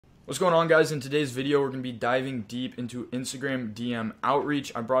What's going on, guys? In today's video, we're going to be diving deep into Instagram DM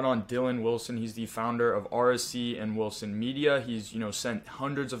outreach. I brought on Dylan Wilson. He's the founder of RSC and Wilson Media. He's, sent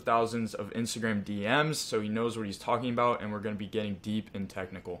hundreds of thousands of Instagram DMs, so he knows what he's talking about, and we're going to be getting deep and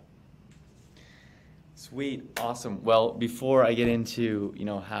technical. Sweet, awesome. Well, before I get into,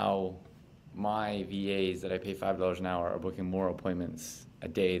 how my VAs that I pay $5 an hour are booking more appointments a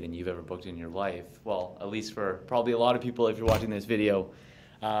day than you've ever booked in your life, well, at least for probably a lot of people if you're watching this video,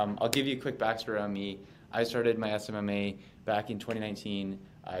 I'll give you a quick backstory on me. I started my SMMA back in 2019.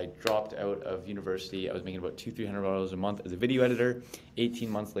 I dropped out of university. I was making about $200-300 a month as a video editor. 18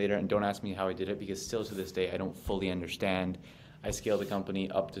 months later, and don't ask me how I did it because still to this day I don't fully understand. I scaled the company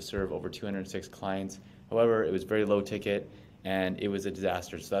up to serve over 206 clients. However, it was very low ticket and it was a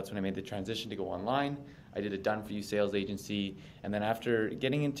disaster. So that's when I made the transition to go online. I did a done-for-you sales agency, and then after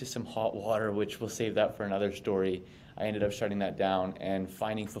getting into some hot water, which we'll save that for another story, I ended up shutting that down and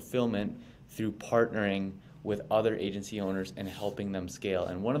finding fulfillment through partnering with other agency owners and helping them scale.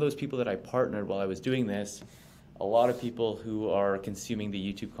 And one of those people that I partnered while I was doing this, a lot of people who are consuming the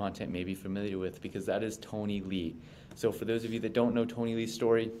YouTube content may be familiar with, because that is Tony Lee. So for those of you that don't know Tony Lee's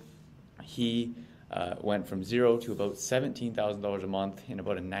story, he went from zero to about $17,000 a month in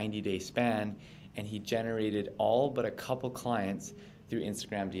about a 90-day span, and he generated all but a couple clients through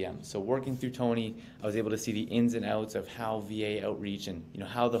Instagram DM. So working through Tony, I was able to see the ins and outs of how VA outreach and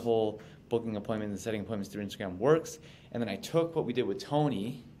how the whole booking appointments and setting appointments through Instagram works. And then I took what we did with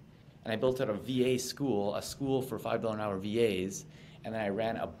Tony and I built out a VA school, a school for $5 an hour VAs. And then I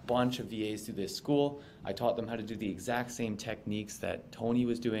ran a bunch of VAs through this school. I taught them how to do the exact same techniques that Tony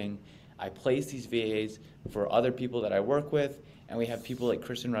was doing. I placed these VAs for other people that I work with. And we have people like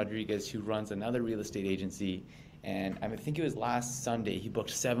Christian Rodriguez, who runs another real estate agency. And I think it was last Sunday, he booked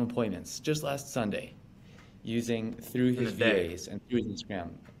 7 appointments, just last Sunday, through his VAs and through his Instagram.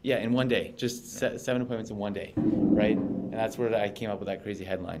 Yeah, in one day, just 7 appointments in one day, right? And that's where I came up with that crazy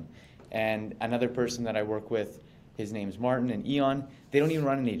headline. And another person that I work with, his name's Martin and Eon, they don't even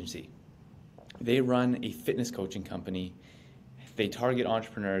run an agency. They run a fitness coaching company. They target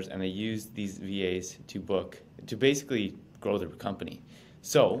entrepreneurs and they use these VAs to basically grow their company.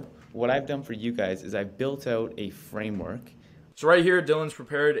 So what I've done for you guys is I've built out a framework. So right here, Dylan's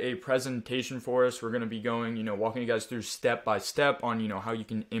prepared a presentation for us. We're going to be going, walking you guys through step by step on, how you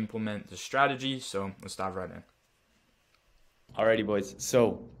can implement the strategy. So let's dive right in. Alrighty, boys.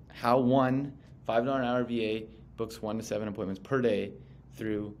 So how one $5 an hour VA books 1 to 7 appointments per day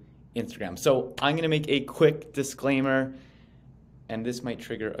through Instagram. So I'm going to make a quick disclaimer, and this might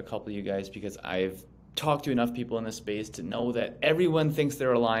trigger a couple of you guys because I've talked to enough people in this space to know that everyone thinks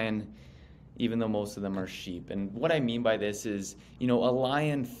they're a lion, even though most of them are sheep. And what I mean by this is, a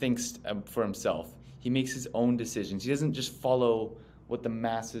lion thinks for himself. He makes his own decisions. He doesn't just follow what the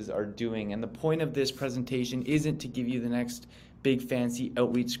masses are doing. And the point of this presentation isn't to give you the next big fancy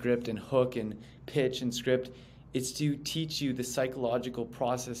outreach script and hook and pitch and script. It's to teach you the psychological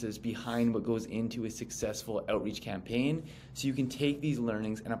processes behind what goes into a successful outreach campaign, so you can take these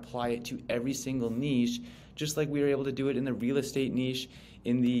learnings and apply it to every single niche, just like we were able to do it in the real estate niche,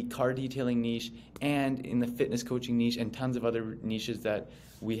 in the car detailing niche, and in the fitness coaching niche, and tons of other niches that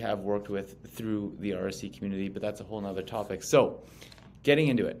we have worked with through the RSC community, but that's a whole nother topic. So getting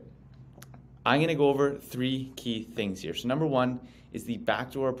into it, I'm going to go over 3 key things here. So number 1 is the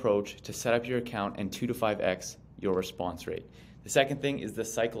backdoor approach to set up your account and 2 to 5x your response rate. The second thing is the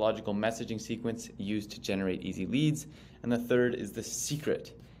psychological messaging sequence used to generate easy leads. And the third is the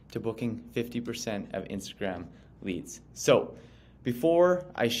secret to booking 50% of Instagram leads. So before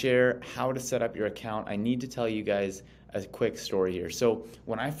I share how to set up your account, I need to tell you guys a quick story here. So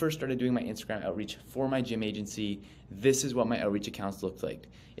when I first started doing my Instagram outreach for my gym agency, this is what my outreach accounts looked like.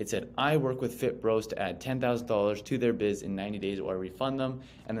 It said, I work with Fit Bros to add $10,000 to their biz in 90 days or I refund them.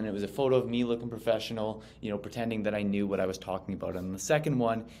 And then it was a photo of me looking professional, pretending that I knew what I was talking about. And the second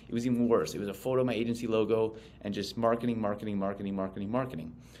one, it was even worse. It was a photo of my agency logo and just marketing.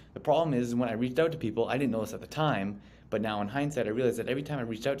 The problem is when I reached out to people, I didn't know this at the time, but now in hindsight, I realized that every time I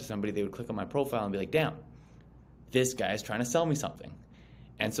reached out to somebody, they would click on my profile and be like, damn, this guy's trying to sell me something.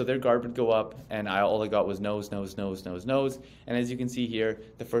 And so their guard would go up, and all I got was no's. And as you can see here,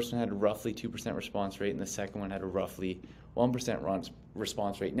 the first one had a roughly 2% response rate, and the second one had a roughly 1%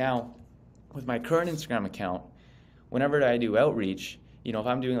 response rate. Now, with my current Instagram account, whenever I do outreach, if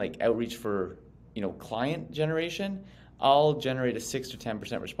I'm doing like outreach for, client generation, I'll generate a 6 to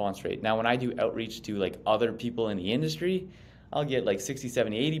 10% response rate. Now, when I do outreach to like other people in the industry, I'll get like 60,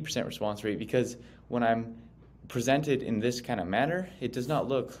 70, 80% response rate, because when I'm presented in this kind of manner, it does not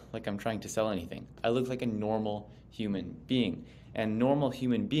look like I'm trying to sell anything. I look like a normal human being. and normal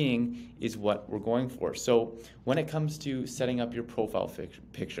human being is what we're going for. So when it comes to setting up your profile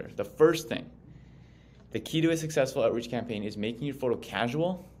picture, the first thing, the key to a successful outreach campaign is making your photo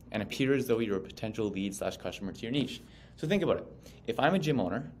casual and appear as though you're a potential lead/customer to your niche. So think about it. If I'm a gym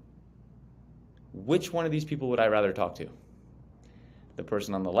owner, which one of these people would I rather talk to? The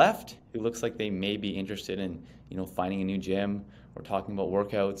person on the left who looks like they may be interested in, finding a new gym or talking about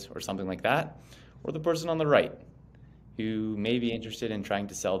workouts or something like that, or the person on the right who may be interested in trying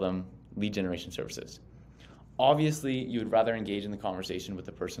to sell them lead generation services. Obviously, you would rather engage in the conversation with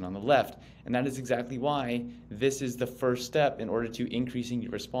the person on the left, and that is exactly why this is the first step in order to increasing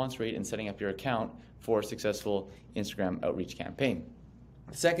your response rate and setting up your account for a successful Instagram outreach campaign.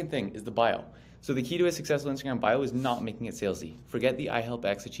 The second thing is the bio. So the key to a successful Instagram bio is not making it salesy. Forget the I help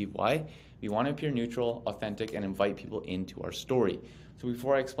X achieve Y. We want to appear neutral, authentic, and invite people into our story. So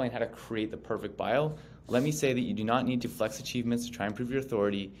before I explain how to create the perfect bio, let me say that you do not need to flex achievements to try and prove your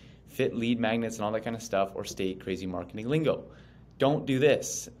authority, fit lead magnets and all that kind of stuff, or state crazy marketing lingo. Don't do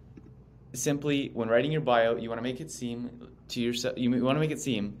this. Simply, when writing your bio, you want to make it seem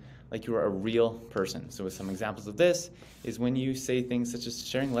like you're a real person. So with some examples of this is when you say things such as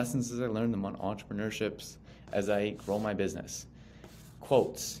sharing lessons as I learned them on entrepreneurships as I grow my business.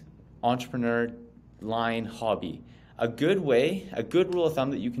 Quotes, entrepreneur, line, hobby. A good rule of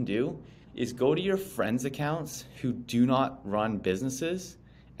thumb that you can do is go to your friends' accounts who do not run businesses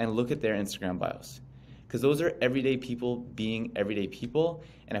and look at their Instagram bios. Because those are everyday people being everyday people.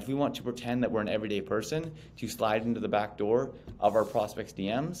 And if we want to pretend that we're an everyday person to slide into the back door of our prospects'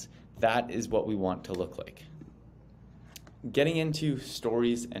 DMs, that is what we want to look like. Getting into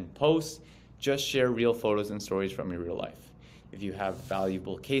stories and posts, just share real photos and stories from your real life. If you have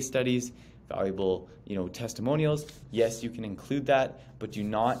valuable case studies, valuable testimonials, yes, you can include that, but do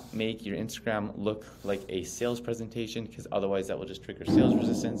not make your Instagram look like a sales presentation, because otherwise that will just trigger sales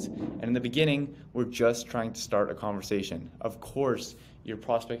resistance. And in the beginning, we're just trying to start a conversation. Of course, your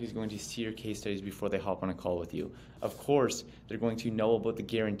prospect is going to see your case studies before they hop on a call with you. Of course, they're going to know about the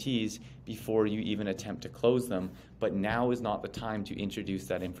guarantees before you even attempt to close them, but now is not the time to introduce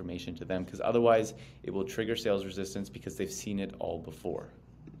that information to them, because otherwise it will trigger sales resistance because they've seen it all before.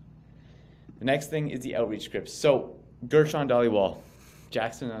 The next thing is the outreach scripts. So Gershon Dhaliwal,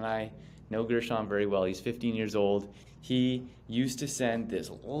 Jackson and I know Gershon very well. He's 15 years old. He used to send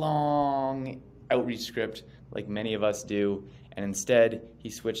this long outreach script like many of us do, and instead he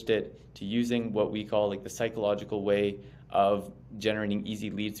switched it to using what we call like the psychological way of generating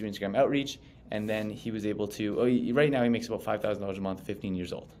easy leads through Instagram outreach, and then he was able to, right now he makes about $5,000 a month, 15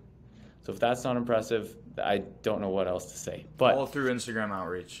 years old. So if that's not impressive, I don't know what else to say. But all through Instagram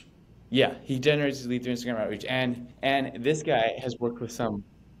outreach. Yeah, he generates his lead through Instagram outreach, and this guy has worked with some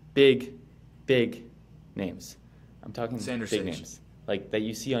big names. I'm talking Sanders big Sage. names, like that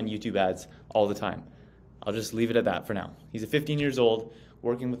you see on YouTube ads all the time. I'll just leave it at that for now. He's 15 years old,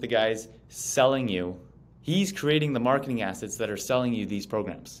 working with the guys selling you. He's creating the marketing assets that are selling you these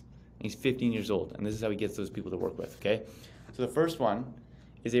programs. He's 15 years old, and this is how he gets those people to work with, okay? So the first one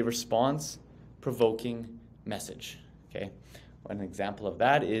is a response-provoking message, okay? An example of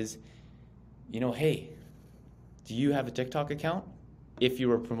that is, hey, do you have a TikTok account? If you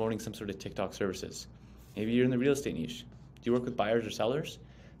were promoting some sort of TikTok services. Maybe you're in the real estate niche. Do you work with buyers or sellers?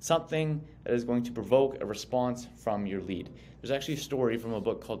 Something that is going to provoke a response from your lead. There's actually a story from a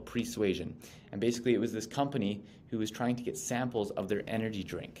book called Persuasion. And basically it was this company who was trying to get samples of their energy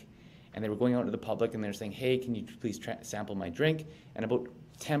drink. And they were going out to the public and they're saying, hey, can you please sample my drink? And about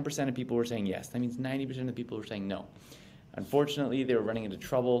 10% of people were saying yes. That means 90% of the people were saying no. Unfortunately, they were running into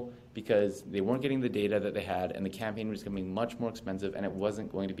trouble because they weren't getting the data that they had, and the campaign was becoming much more expensive, and it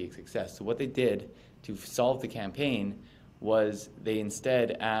wasn't going to be a success. So what they did to solve the campaign was they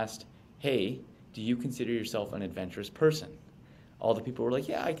instead asked, hey, do you consider yourself an adventurous person? All the people were like,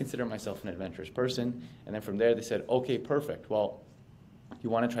 yeah, I consider myself an adventurous person. And then from there they said, okay, perfect. Well, you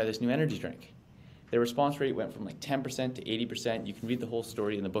want to try this new energy drink? Their response rate went from like 10% to 80%. You can read the whole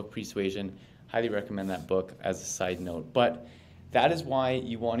story in the book Persuasion. Highly recommend that book as a side note. But that is why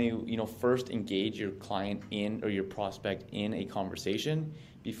you want to, first engage your client or your prospect in a conversation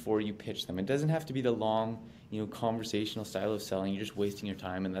before you pitch them. It doesn't have to be the long, conversational style of selling. You're just wasting your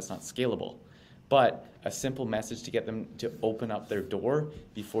time, and that's not scalable. But a simple message to get them to open up their door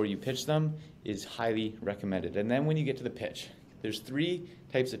before you pitch them is highly recommended. And then when you get to the pitch, there's 3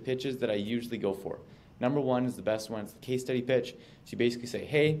 types of pitches that I usually go for. Number 1 is the best one. It's the case study pitch. So you basically say,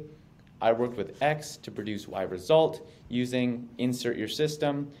 hey, I worked with X to produce Y result using insert your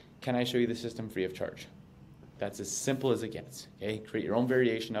system. Can I show you the system free of charge? That's as simple as it gets. Okay, create your own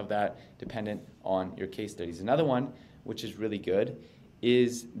variation of that dependent on your case studies. Another one which is really good,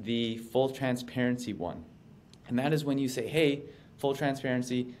 is the full transparency one. And that is when you say, hey, full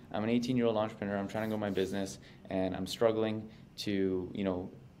transparency, I'm an 18-year-old entrepreneur, I'm trying to grow my business, and I'm struggling to,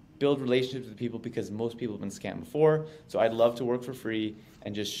 build relationships with people because most people have been scammed before. So I'd love to work for free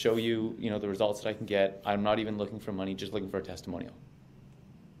and just show you, the results that I can get. I'm not even looking for money, just looking for a testimonial.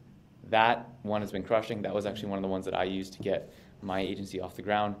 That one has been crushing. That was actually one of the ones that I used to get my agency off the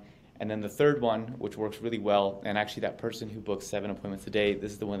ground. And then the third one, which works really well, and actually that person who books 7 appointments a day,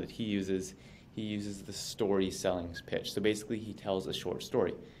 this is the one that he uses. He uses the story selling pitch. So basically he tells a short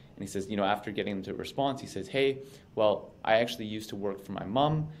story. And he says, after getting them to a response, he says, hey, well, I actually used to work for my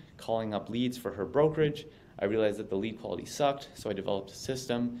mom, calling up leads for her brokerage. I realized that the lead quality sucked, so I developed a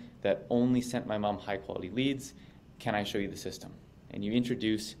system that only sent my mom high quality leads. Can I show you the system? And you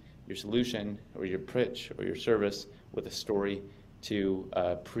introduce your solution or your pitch or your service with a story to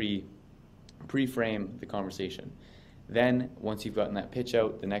pre-frame the conversation. Then once you've gotten that pitch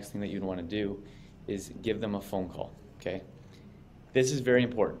out, the next thing that you'd want to do is give them a phone call, okay? This is very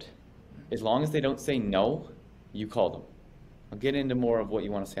important. As long as they don't say no, you call them. I'll get into more of what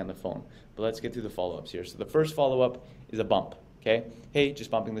you want to say on the phone, but let's get through the follow-ups here. So the first follow-up is a bump, okay? Hey, just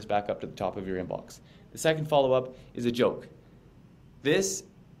bumping this back up to the top of your inbox. The second follow-up is a joke. This,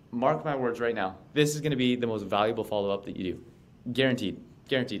 mark my words right now, this is going to be the most valuable follow-up that you do. Guaranteed.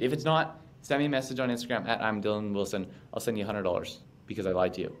 Guaranteed. If it's not, send me a message on Instagram at I'm Dylan Wilson. I'll send you $100 because I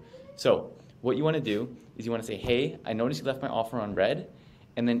lied to you. So what you want to do is you want to say, hey, I noticed you left my offer on red,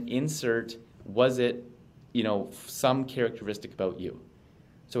 and then insert, was it, some characteristic about you.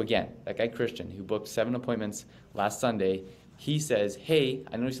 So again, that guy Christian who booked 7 appointments last Sunday, he says, hey,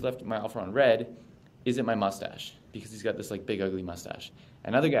 I noticed you left my offer on red. Is it my mustache? Because he's got this big ugly mustache.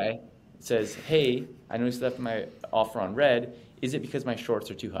 Another guy says, hey, I noticed you left my offer on red. Is it because my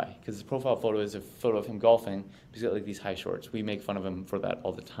shorts are too high? Because his profile photo is a photo of him golfing. He's got these high shorts. We make fun of him for that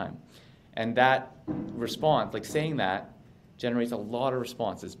all the time. And that response, saying that, generates a lot of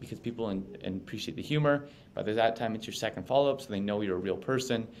responses because people appreciate the humor. By that time, it's your second follow-up, so they know you're a real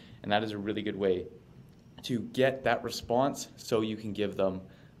person. And that is a really good way to get that response so you can give them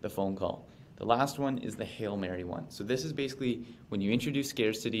the phone call. The last one is the Hail Mary one. So this is basically when you introduce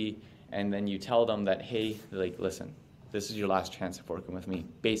scarcity and then you tell them that, hey, listen, this is your last chance of working with me,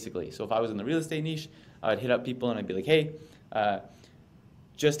 basically. So if I was in the real estate niche, I would hit up people and I'd be like, hey,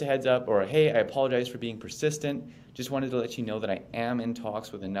 just a heads up, or hey, I apologize for being persistent. Just wanted to let you know that I am in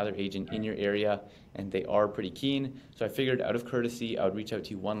talks with another agent in your area and they are pretty keen. So I figured out of courtesy, I would reach out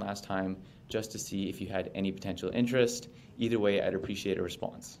to you one last time just to see if you had any potential interest. Either way, I'd appreciate a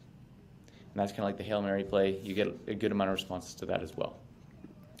response. And that's kind of like the Hail Mary play. You get a good amount of responses to that as well.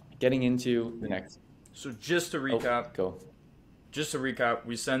 Getting into the next. So just to recap,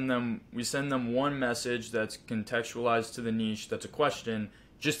 we send them one message that's contextualized to the niche, that's a question,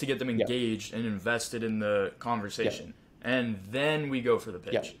 just to get them engaged and invested in the conversation. And then we go for the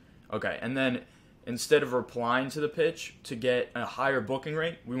pitch. Okay, and then instead of replying to the pitch to get a higher booking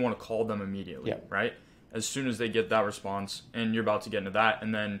rate, we want to call them immediately, right? As soon as they get that response, and you're about to get into that,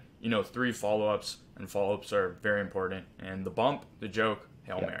 and then 3 follow-ups, and follow-ups are very important. And the bump, the joke,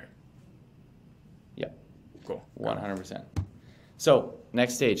 Hail Mary. Cool. 100%. So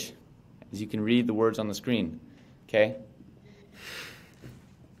next stage, as you can read the words on the screen, okay?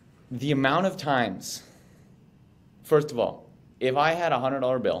 The amount of times, first of all, if I had a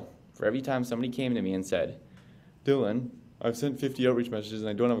 $100 bill for every time somebody came to me and said, Dylan, I've sent 50 outreach messages and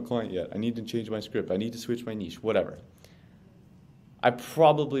I don't have a client yet. I need to change my script. I need to switch my niche, whatever. I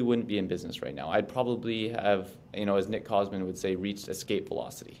probably wouldn't be in business right now. I'd probably have, as Nick Cosman would say, reached escape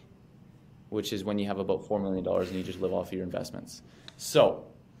velocity, which is when you have about $4 million and you just live off your investments. So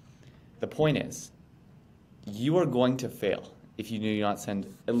the point is, you are going to fail if you do not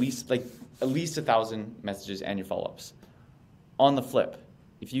send at least 1,000 messages and your follow-ups. On the flip,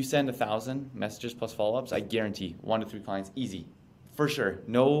 if you send 1,000 messages plus follow-ups, I guarantee 1 to 3 clients, easy, for sure,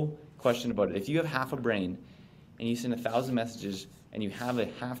 no question about it. If you have half a brain and you send 1,000 messages and you have a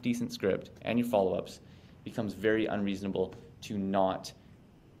half-decent script and your follow-ups, it becomes very unreasonable to not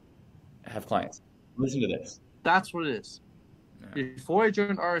have clients. Listen to this. That's what it is. Yeah. Before I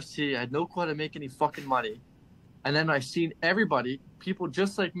joined RSC, I had no clue how to make any fucking money. And then I seen everybody, people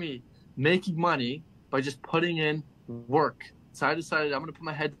just like me, making money by just putting in work. So I decided I'm going to put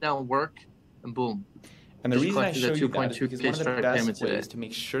my head down and work, and boom. And the reason I show you that is because one of the best ways to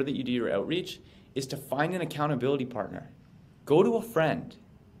make sure that you do your outreach is to find an accountability partner. Go to a friend.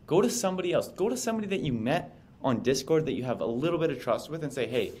 Go to somebody else. Go to somebody that you met on Discord that you have a little bit of trust with and say,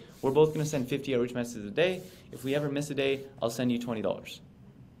 hey, we're both going to send 50 outreach messages a day. If we ever miss a day, I'll send you $20.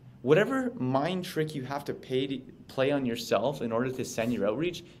 Whatever mind trick you have to play on yourself in order to send your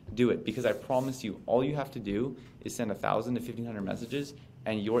outreach, do it. Because I promise you, all you have to do is send 1,000 to 1,500 messages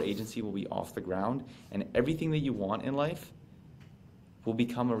and your agency will be off the ground and everything that you want in life will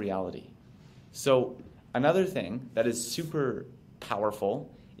become a reality. So another thing that is super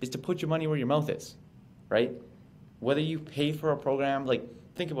powerful is to put your money where your mouth is, right? Whether you pay for a program, like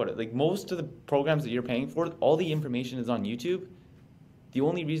think about it, like most of the programs that you're paying for, all the information is on YouTube. The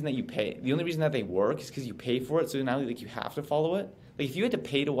only reason that they work is because you pay for it, so now like you have to follow it. Like if you had to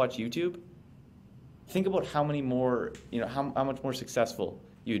pay to watch YouTube, think about how many more, how much more successful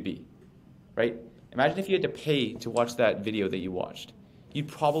you'd be, right? Imagine if you had to pay to watch that video that you watched. You'd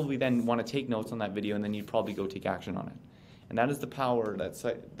probably then want to take notes on that video and then you'd probably go take action on it. And that is the power, that is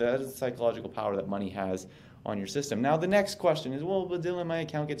the psychological power that money has on your system. Now the next question is, well, but Dylan, my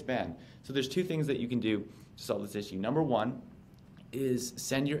account gets banned. So there's two things that you can do to solve this issue. Number one is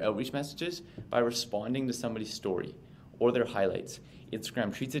send your outreach messages by responding to somebody's story or their highlights.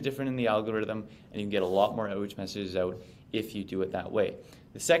 Instagram treats it different in the algorithm and you can get a lot more outreach messages out if you do it that way.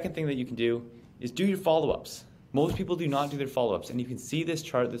 The second thing that you can do is do your follow-ups. Most people do not do their follow-ups, and you can see this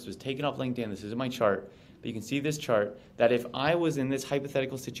chart. This was taken off LinkedIn. This isn't my chart, but you can see this chart that if I was in this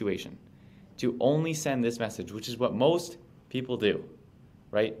hypothetical situation to only send this message, which is what most people do,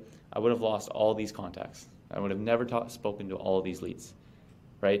 right? I would have lost all these contacts. I would have never spoken to all of these leads,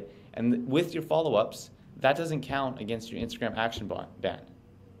 right? And with your follow-ups, that doesn't count against your Instagram action ban.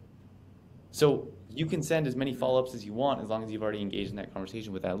 So you can send as many follow-ups as you want as long as you've already engaged in that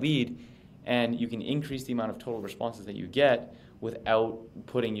conversation with that lead, and you can increase the amount of total responses that you get without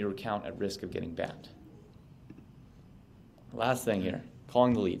putting your account at risk of getting banned. Last thing here,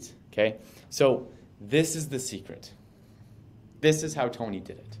 calling the leads, okay? So this is the secret. This is how Tony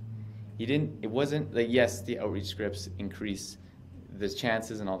did it. It wasn't like, yes, the outreach scripts increase the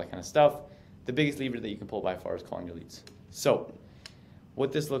chances and all that kind of stuff. The biggest lever that you can pull by far is calling your leads. So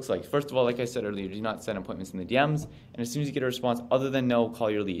what this looks like, first of all, like I said earlier, do not send appointments in the DMs, and as soon as you get a response other than no, call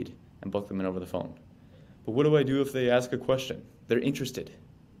your lead and book them in over the phone. But what do I do if they ask a question? They're interested.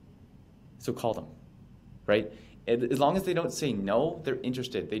 So call them, right? As long as they don't say no, they're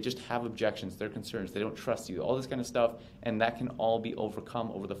interested. They just have objections, they're concerns, they don't trust you, all this kind of stuff, and that can all be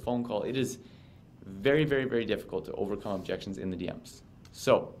overcome over the phone call. It is very, very, very difficult to overcome objections in the DMs.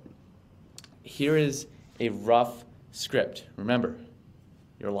 So here is a rough script. Remember,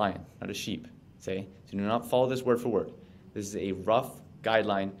 you're a lion, not a sheep. Say, so do not follow this word for word. This is a rough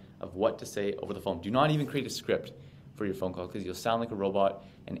guideline of what to say over the phone. Do not even create a script for your phone call because you'll sound like a robot,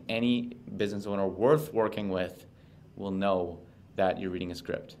 and any business owner worth working with will know that you're reading a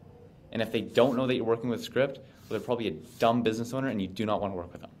script. And if they don't know that you're working with a script, well, they're probably a dumb business owner and you do not want to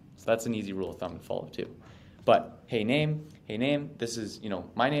work with them. So that's an easy rule of thumb to follow too. But hey name, this is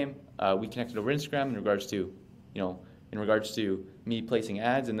my name. We connected over Instagram in regards to me placing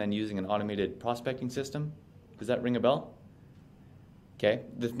ads and then using an automated prospecting system. Does that ring a bell? Okay.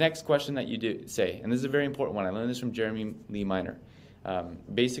 The next question that you do say, and this is a very important one. I learned this from Jeremy Lee Minor.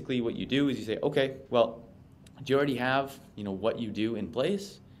 Basically, what you do is you say, okay, well, do you already have what you do in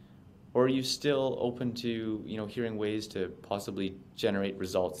place, or are you still open to hearing ways to possibly generate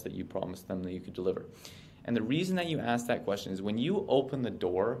results that you promised them that you could deliver? And the reason that you ask that question is when you open the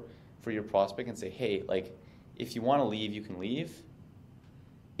door for your prospect and say, hey, like if you want to leave, you can leave.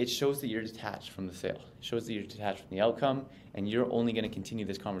 It shows that you're detached from the sale. It shows that you're detached from the outcome, and you're only going to continue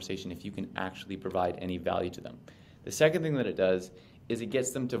this conversation if you can actually provide any value to them. The second thing that it does is it gets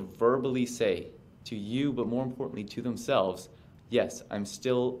them to verbally say to you, but more importantly to themselves, yes, I'm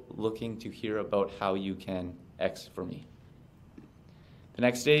still looking to hear about how you can X for me. The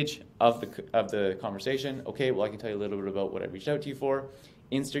next stage of the conversation, okay, well, I can tell you a little bit about what I reached out to you for.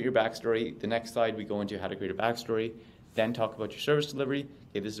 Insert your backstory. The next slide, we go into how to create a backstory. Then talk about your service delivery.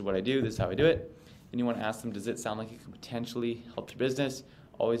 Okay, this is what I do. This is how I do it. Then you want to ask them, does it sound like it could potentially help your business?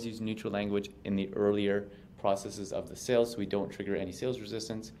 Always use neutral language in the earlier processes of the sale so we don't trigger any sales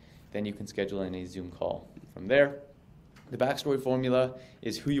resistance. Then you can schedule in a Zoom call. From there, the backstory formula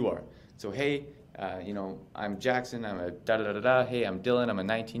is who you are. So, hey, I'm Jackson, I'm a da-da-da-da-da. Hey, I'm Dylan, I'm a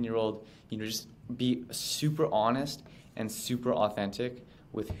 19-year-old. Just be super honest and super authentic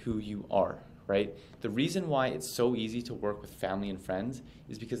with who you are, right? The reason why it's so easy to work with family and friends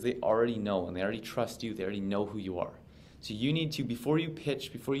is because they already know and they already trust you, they already know who you are. So you need to, before you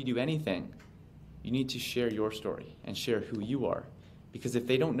pitch, before you do anything, you need to share your story and share who you are. Because if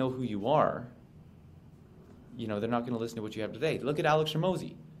they don't know who you are, they're not going to listen to what you have today. Look at Alex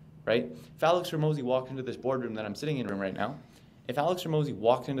Hormozi, right? If Alex Hormozi walked into this boardroom that I'm sitting in right now, If Alex Hormozi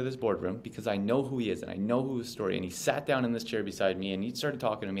walked into this boardroom, because I know who he is and I know who his story, and he sat down in this chair beside me and he started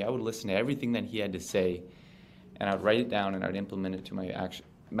talking to me, I would listen to everything that he had to say, and I'd write it down and I'd implement it to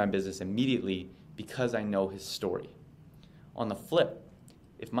my business immediately because I know his story. On the flip,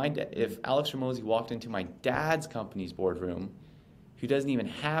 if Alex Hormozi walked into my dad's company's boardroom, who doesn't even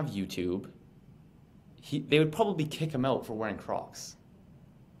have YouTube, they would probably kick him out for wearing Crocs.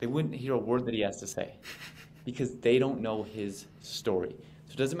 They wouldn't hear a word that he has to say because they don't know his story.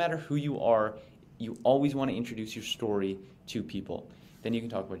 So it doesn't matter who you are, you always want to introduce your story to people. Then you can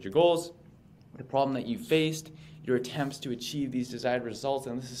talk about your goals, the problem that you faced, your attempts to achieve these desired results,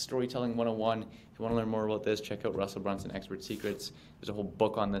 and this is Storytelling 101. If you want to learn more about this, check out Russell Brunson, Expert Secrets. There's a whole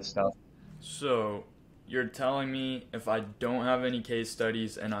book on this stuff. So you're telling me if I don't have any case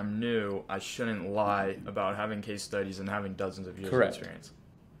studies and I'm new, I shouldn't lie about having case studies and having dozens of years Correct. of experience?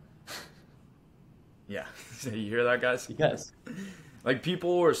 Yeah. You hear that, guys? Yes. Like,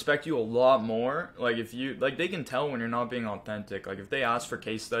 people will respect you a lot more. Like, if you, like, they can tell when you're not being authentic. Like, if they ask for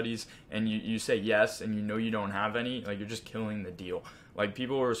case studies and you say yes and you know you don't have any, like, you're just killing the deal. Like,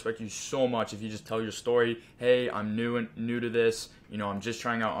 people will respect you so much if you just tell your story. Hey, I'm new to this. You know, I'm just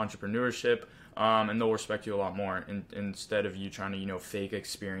trying out entrepreneurship. And they'll respect you a lot more instead of you trying to, you know, fake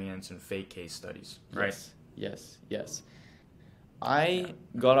experience and fake case studies, right? Yes. I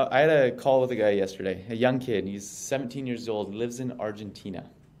had a call with a guy yesterday, a young kid. He's 17 years old, lives in Argentina.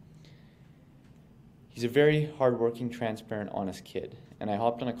 He's a very hardworking, transparent, honest kid. And I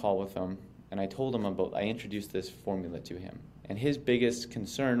hopped on a call with him, and I introduced this formula to him. And his biggest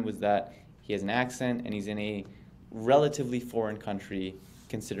concern was that he has an accent and he's in a relatively foreign country,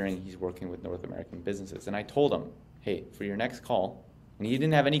 considering he's working with North American businesses. And I told him, hey, for your next call, and he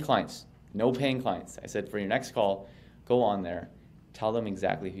didn't have any clients, no paying clients. I said, for your next call, go on there, tell them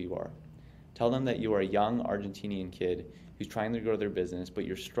exactly who you are. Tell them that you are a young Argentinian kid who's trying to grow their business, but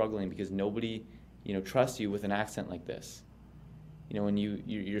you're struggling because nobody, trusts you with an accent like this. And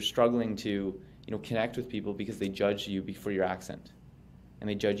you're struggling to, connect with people because they judge you for your accent, and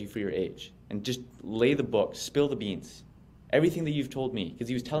they judge you for your age. And just lay the book, spill the beans. Everything that you've told me, because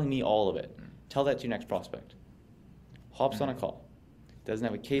he was telling me all of it. Tell that to your next prospect. Hops on a call. Doesn't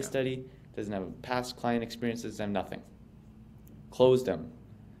have a case study, doesn't have past client experiences, doesn't have nothing. Closed him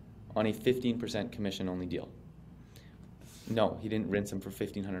on a 15% commission-only deal. No, he didn't rinse him for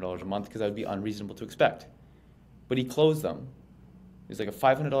 $1,500 a month because that would be unreasonable to expect. But he closed them. It was like a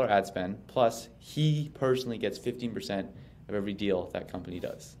 $500 ad spend, plus he personally gets 15% of every deal that company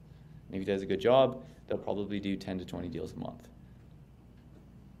does. And if he does a good job, they'll probably do 10 to 20 deals a month.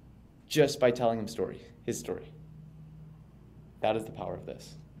 Just by telling him his story. That is the power of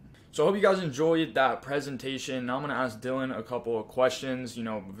this. So I hope you guys enjoyed that presentation. Now I'm going to ask Dylan a couple of questions,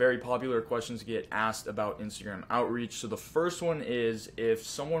 very popular questions to get asked about Instagram outreach. So the first one is, if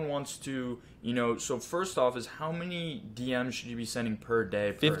someone wants to, so first off is, how many DMs should you be sending per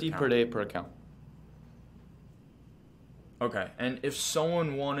day? 50 account? per day per account. Okay, and if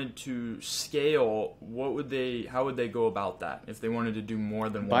someone wanted to scale, how would they go about that if they wanted to do more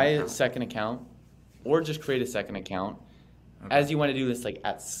than one Buy account? a second account, or just create a second account. Okay. As you want to do this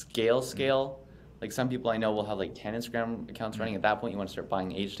at scale, like some people I know will have 10 Instagram accounts running. At that point, you want to start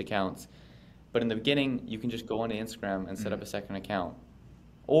buying aged accounts. But in the beginning, you can just go onto Instagram and set up a second account.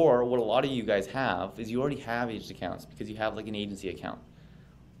 Or what a lot of you guys have is you already have aged accounts because you have an agency account.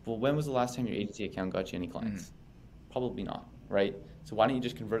 Well, when was the last time your agency account got you any clients? Probably not, right? So why don't you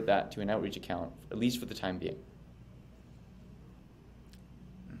just convert that to an outreach account, at least for the time being?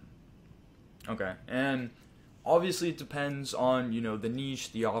 Okay, and obviously it depends on, the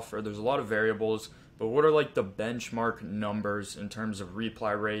niche, the offer. There's a lot of variables, but what are the benchmark numbers in terms of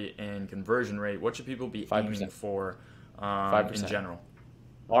reply rate and conversion rate? What should people be 5%. aiming for 5%. in general?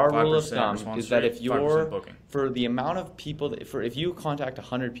 Our rule of thumb is that if for the amount of people, if you contact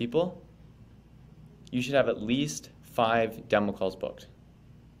 100 people, you should have at least 5 demo calls booked.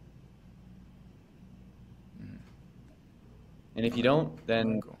 And if you don't,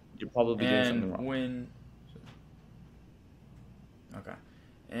 then you're probably doing something wrong. Okay.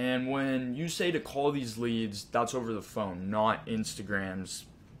 And when you say to call these leads, that's over the phone, not Instagram's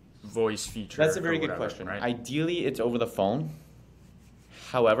voice feature. That's a very good question. Right? Ideally, it's over the phone.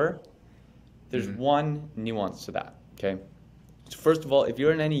 However, there's one nuance to that, okay? So first of all, if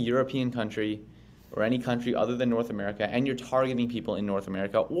you're in any European country or any country other than North America and you're targeting people in North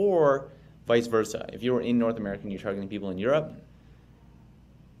America, or vice versa, if you're in North America and you're targeting people in Europe,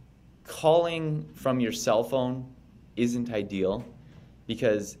 calling from your cell phone isn't ideal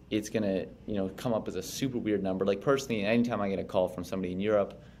because it's going to, come up as a super weird number. Personally, anytime I get a call from somebody in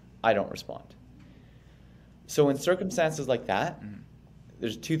Europe, I don't respond. So in circumstances like that,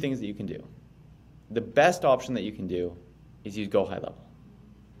 there's two things that you can do. The best option that you can do is use Go High Level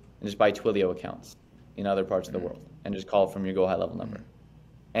and just buy Twilio accounts in other parts of the world and just call from your Go High Level number.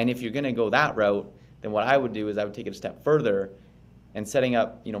 And if you're going to go that route, then what I would do is I would take it a step further and setting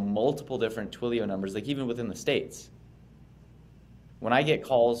up, multiple different Twilio numbers, like even within the States. When I get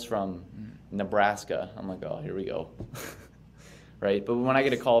calls from Nebraska, I'm like, oh, here we go. Right? But when I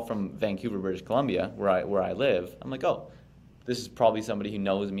get a call from Vancouver, British Columbia, where I live, I'm like, oh, this is probably somebody who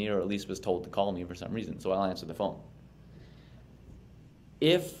knows me or at least was told to call me for some reason, so I'll answer the phone.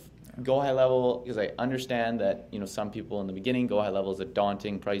 If Go High Level, because I understand that some people in the beginning, Go High Level is a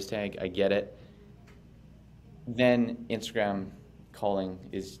daunting price tag, I get it, then Instagram calling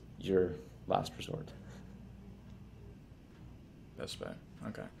is your last resort. Best bet.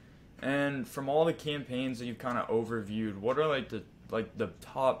 Okay. And from all the campaigns that you've kind of overviewed, what are the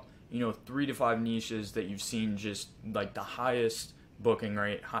top 3 to 5 niches that you've seen just like the highest booking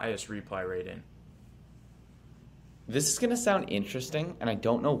rate, highest reply rate in? This is going to sound interesting, and I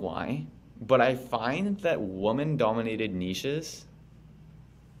don't know why, but I find that woman-dominated niches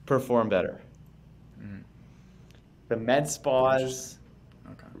perform better. The med spas,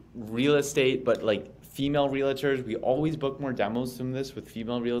 real estate, but like female realtors, we always book more demos from this with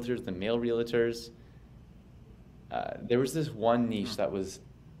female realtors than male realtors. There was this one niche that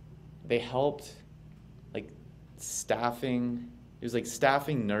they helped like staffing, it was like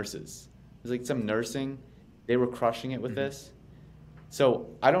staffing nurses. It was like some nursing. They were crushing it with this. So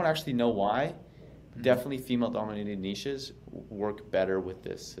I don't actually know why. Definitely female-dominated niches work better with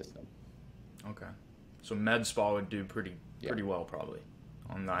this system. Okay. So med spa would do pretty well probably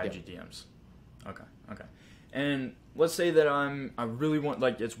on the IGDMs. Okay. And let's say that I really want,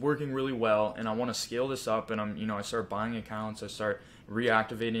 like, it's working really well and I want to scale this up and I start buying accounts, I start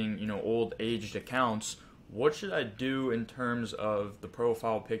reactivating, old aged accounts. What should I do in terms of the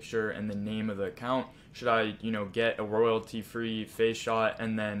profile picture and the name of the account? Should I, get a royalty-free face shot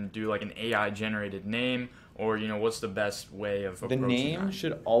and then do like an AI-generated name? Or, what's the best way of approaching that? The name that?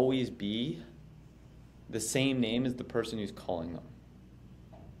 should always be the same name as the person who's calling them.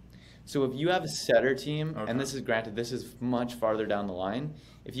 So if you have a setter team, and this is much farther down the line.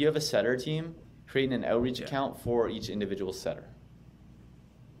 If you have a setter team, create an outreach account for each individual setter.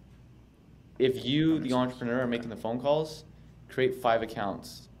 If you, the entrepreneur, are making the phone calls, create 5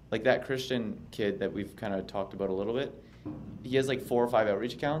 accounts. Like that Christian kid that we've kind of talked about a little bit, he has like 4 or 5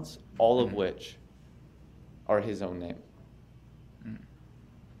 outreach accounts, all of which are his own name.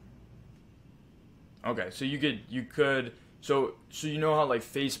 Okay, so you could, so how like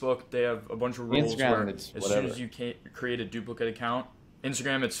Facebook, they have a bunch of rules Instagram, where as soon as you create a duplicate account,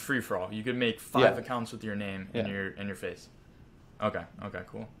 Instagram, it's free for all. You could make 5 accounts with your name and your face. Okay,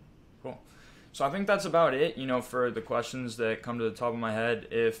 cool. So I think that's about it, for the questions that come to the top of my head.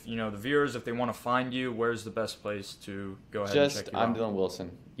 If, the viewers, if they want to find you, where's the best place to go ahead and check you out? I'm Dylan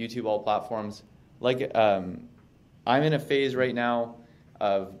Wilson. YouTube, all platforms. Like, I'm in a phase right now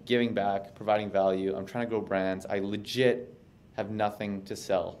of giving back, providing value. I'm trying to grow brands. I legit have nothing to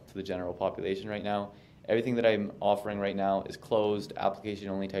sell to the general population right now. Everything that I'm offering right now is closed,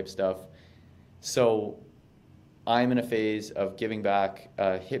 application-only type stuff. So I'm in a phase of giving back.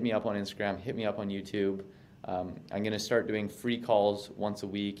 Hit me up on Instagram, hit me up on YouTube. I'm going to start doing free calls once a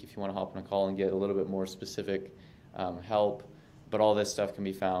week if you want to hop on a call and get a little bit more specific help. But all this stuff can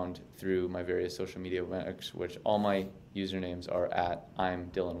be found through my various social media, which all my usernames are at I'm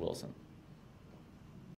Dylan Wilson.